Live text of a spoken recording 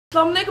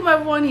Assalamualaikum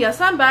everyone,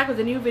 yes, I'm back with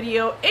a new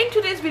video. In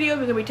today's video,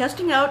 we're going to be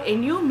testing out a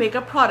new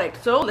makeup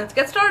product. So let's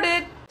get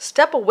started.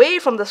 Step away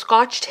from the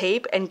scotch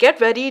tape and get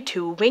ready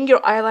to wing your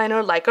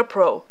eyeliner like a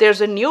pro.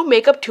 There's a new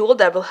makeup tool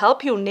that will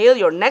help you nail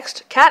your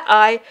next cat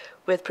eye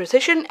with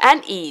precision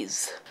and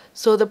ease.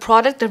 So the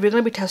product that we're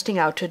going to be testing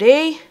out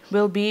today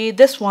will be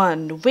this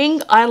one,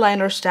 Wing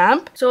Eyeliner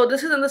Stamp. So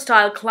this is in the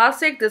style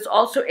Classic. There's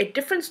also a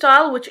different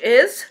style which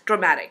is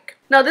Dramatic.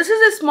 Now this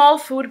is a small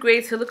food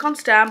grade silicone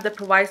stamp that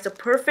provides the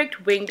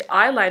perfect winged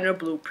eyeliner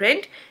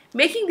blueprint,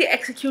 making the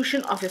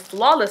execution of a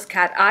flawless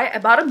cat eye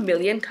about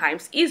 1,000,000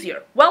 times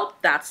easier. Well,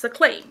 that's the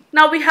claim.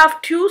 Now we have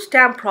two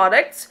stamp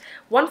products,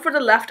 one for the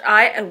left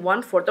eye and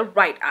one for the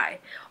right eye.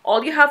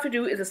 All you have to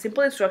do is the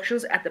simple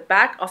instructions at the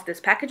back of this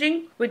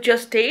packaging, which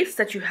just states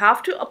that you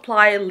have to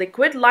apply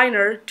liquid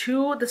liner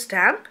to the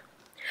stamp,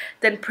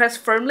 then press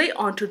firmly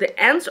onto the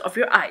ends of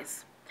your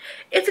eyes.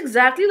 It's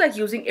exactly like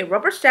using a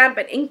rubber stamp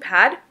and ink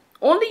pad,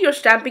 only you're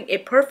stamping a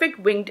perfect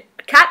winged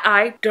cat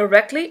eye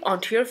directly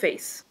onto your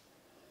face.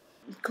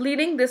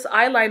 Cleaning this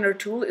eyeliner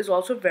tool is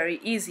also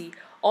very easy.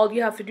 All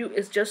you have to do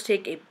is just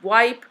take a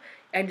wipe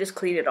and just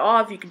clean it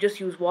off. You can just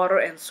use water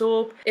and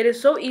soap. It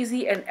is so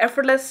easy and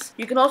effortless.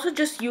 You can also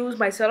just use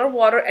micellar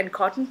water and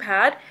cotton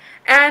pad,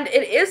 and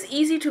it is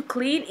easy to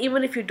clean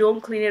even if you don't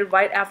clean it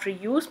right after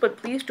use, but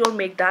please don't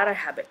make that a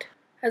habit.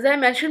 As I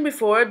mentioned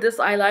before, this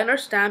eyeliner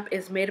stamp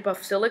is made up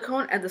of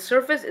silicone and the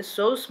surface is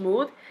so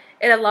smooth,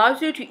 it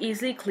allows you to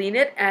easily clean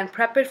it and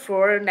prep it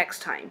for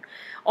next time.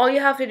 All you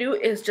have to do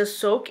is just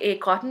soak a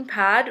cotton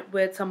pad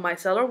with some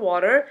micellar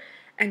water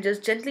and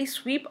just gently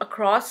sweep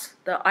across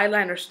the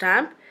eyeliner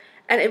stamp,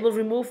 and it will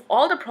remove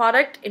all the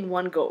product in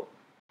one go.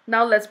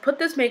 Now let's put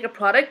this makeup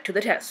product to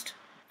the test.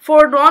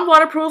 For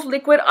non-waterproof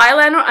liquid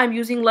eyeliner, I'm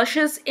using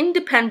Lush's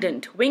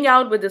Independent Wing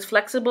Out with this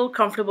flexible,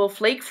 comfortable,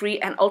 flake-free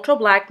and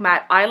ultra-black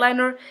matte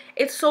eyeliner.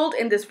 It's sold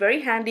in this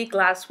very handy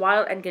glass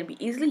vial and can be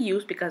easily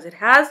used because it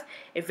has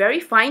a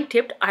very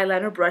fine-tipped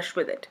eyeliner brush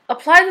with it.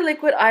 Apply the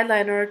liquid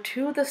eyeliner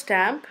to the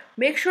stamp.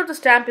 Make sure the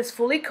stamp is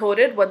fully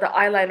coated with the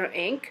eyeliner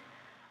ink.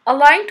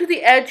 Align to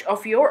the edge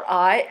of your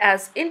eye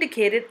as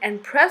indicated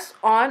and press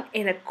on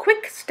in a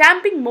quick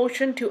stamping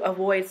motion to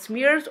avoid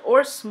smears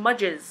or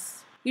smudges.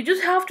 You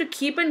just have to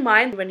keep in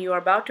mind when you are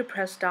about to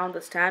press down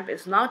the stamp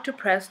is not to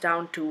press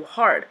down too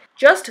hard.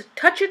 Just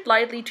touch it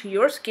lightly to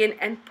your skin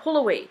and pull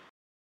away.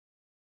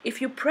 If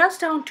you press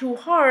down too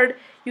hard,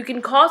 you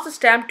can cause the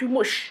stamp to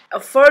mush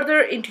further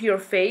into your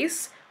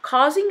face,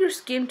 causing your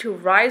skin to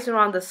rise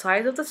around the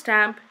sides of the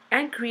stamp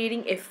and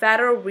creating a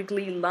fatter,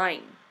 wiggly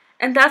line.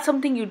 And that's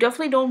something you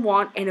definitely don't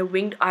want in a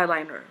winged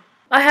eyeliner.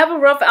 I have a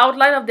rough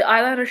outline of the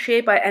eyeliner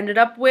shape I ended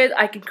up with.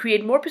 I can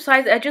create more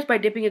precise edges by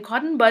dipping a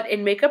cotton bud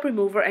in makeup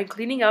remover and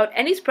cleaning out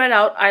any spread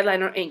out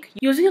eyeliner ink.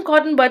 Using a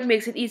cotton bud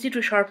makes it easy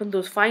to sharpen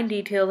those fine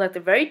details at the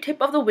very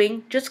tip of the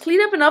wing. Just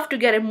clean up enough to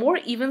get a more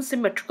even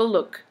symmetrical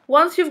look.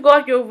 Once you've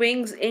got your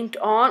wings inked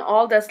on,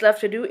 all that's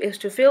left to do is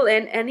to fill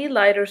in any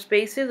lighter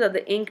spaces that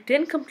the ink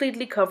didn't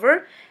completely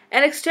cover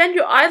and extend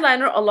your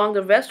eyeliner along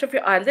the rest of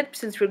your eyelid,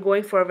 since we're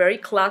going for a very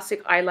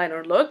classic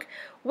eyeliner look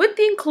with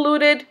the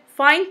included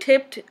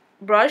fine-tipped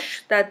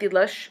brush that the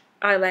Lush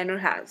eyeliner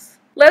has.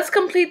 Let's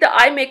complete the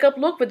eye makeup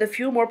look with a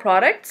few more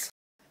products.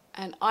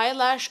 An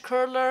eyelash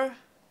curler,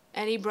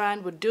 any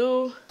brand would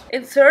do.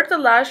 Insert the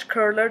lash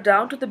curler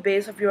down to the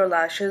base of your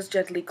lashes,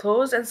 gently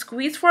close and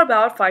squeeze for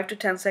about 5 to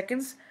 10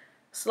 seconds.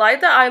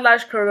 Slide the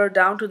eyelash curler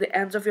down to the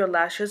ends of your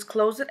lashes,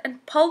 close it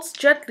and pulse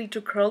gently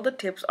to curl the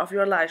tips of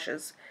your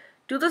lashes.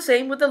 Do the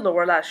same with the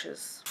lower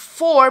lashes.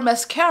 For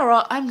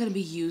mascara, I'm going to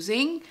be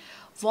using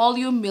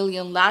Volume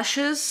Million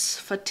Lashes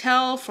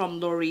Fatale from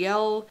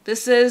L'Oreal.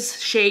 This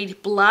is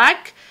shade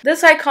Black.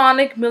 This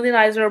iconic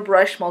millionizer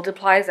brush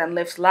multiplies and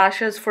lifts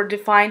lashes for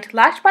defined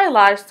lash by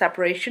lash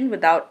separation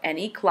without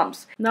any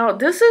clumps. Now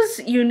this is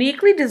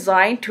uniquely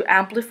designed to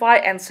amplify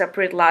and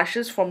separate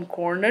lashes from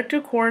corner to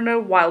corner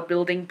while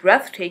building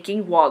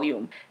breathtaking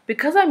volume.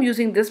 Because I'm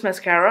using this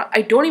mascara,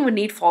 I don't even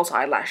need false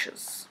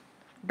eyelashes.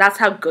 That's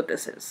how good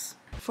this is.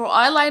 For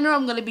eyeliner,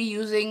 I'm going to be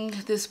using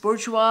this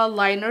Bourjois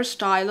Liner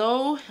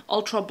Stylo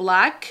Ultra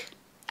Black.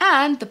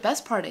 And the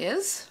best part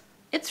is,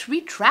 it's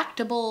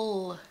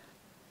retractable.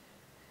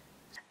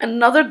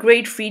 Another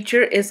great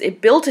feature is a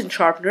built-in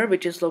sharpener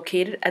which is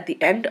located at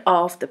the end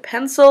of the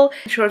pencil.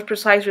 Ensures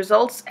precise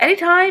results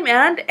anytime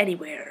and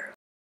anywhere.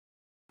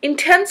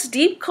 Intense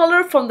deep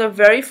color from the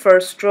very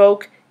first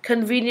stroke.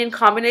 Convenient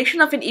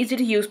combination of an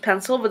easy-to-use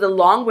pencil with a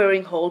long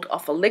wearing hold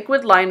of a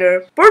liquid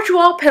liner.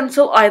 Bourjois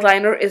pencil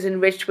eyeliner is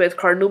enriched with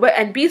carnauba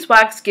and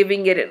beeswax,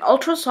 giving it an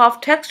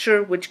ultra-soft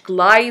texture which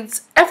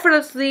glides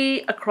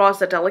effortlessly across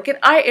the delicate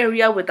eye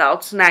area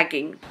without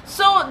snagging.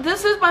 So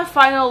this is my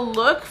final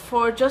look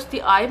for just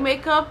the eye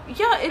makeup.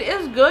 Yeah, it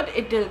is good.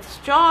 It did its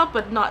job,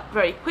 but not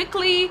very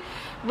quickly.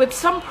 With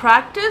some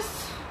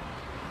practice,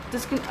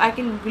 I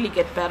can really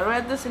get better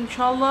at this,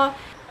 inshallah.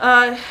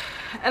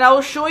 And I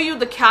will show you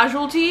the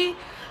casualty,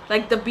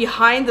 like the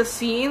behind the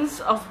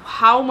scenes of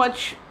how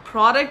much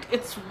product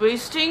it's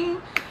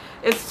wasting.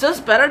 It's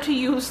just better to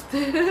use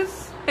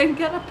this and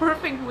get a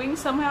perfect wing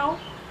somehow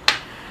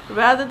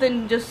rather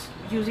than just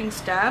using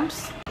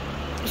stamps.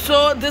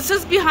 So this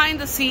is behind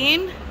the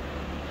scene.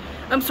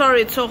 I'm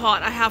sorry, it's so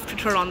hot. I have to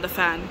turn on the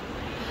fan.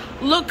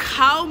 Look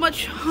how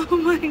much, oh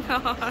my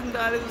god,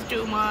 that is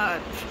too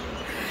much.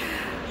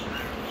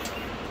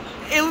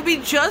 It would be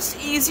just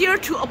easier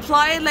to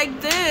apply it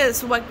like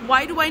this. Like,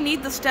 why do I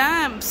need the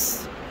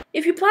stamps?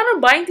 If you plan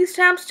on buying these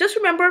stamps, just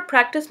remember,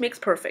 practice makes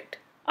perfect.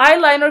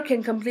 Eyeliner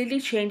can completely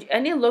change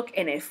any look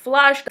in a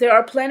flash. There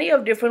are plenty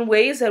of different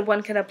ways that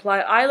one can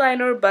apply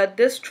eyeliner, but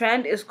this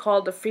trend is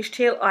called the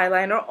fishtail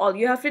eyeliner. All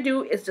you have to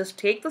do is just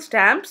take the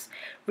stamps,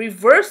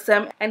 reverse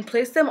them, and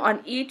place them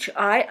on each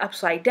eye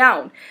upside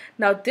down.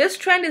 Now this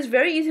trend is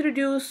very easy to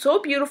do,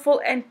 so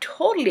beautiful and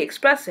totally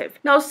expressive.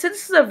 Now since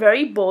this is a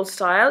very bold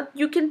style,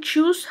 you can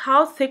choose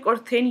how thick or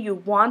thin you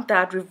want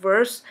that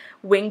reverse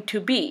wing to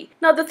be.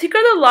 Now the thicker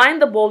the line,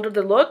 the bolder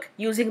the look.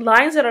 Using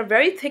lines that are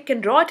very thick can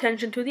draw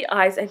attention to the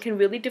eyes and can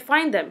really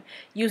define them.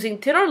 Using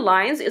thinner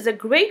lines is a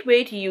great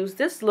way to use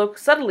this look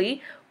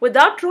subtly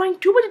without drawing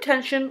too much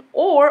attention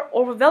or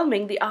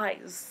overwhelming the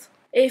eyes.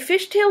 A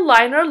fishtail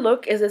liner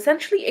look is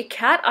essentially a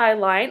cat eye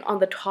line on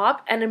the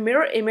top and a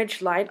mirror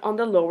image line on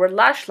the lower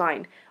lash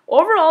line.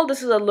 Overall,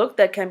 this is a look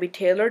that can be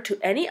tailored to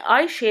any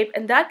eye shape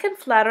and that can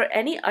flatter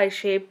any eye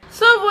shape.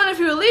 So everyone, if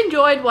you really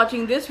enjoyed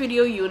watching this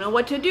video, you know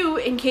what to do.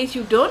 In case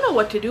you don't know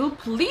what to do,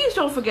 please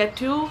don't forget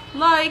to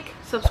like,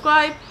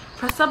 subscribe,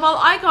 press the bell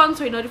icon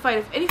so you're notified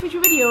of any future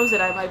videos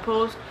that I might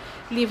post.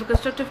 Leave a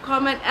constructive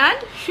comment and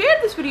share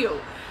this video.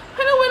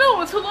 I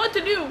know, it's a lot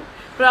to do,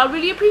 but I'll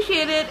really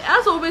appreciate it.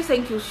 As always,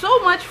 thank you so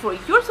much for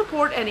your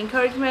support and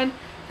encouragement.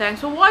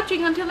 Thanks for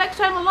watching. Until next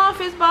time, Allah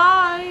Hafiz,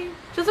 bye.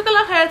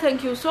 Jazakallah khair.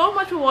 Thank you so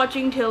much for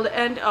watching till the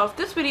end of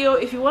this video.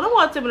 If you want to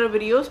watch similar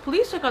videos,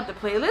 please check out the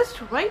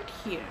playlist right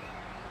here.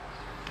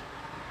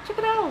 Check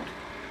it out.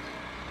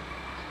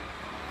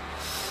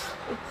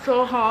 It's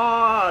so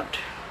hot.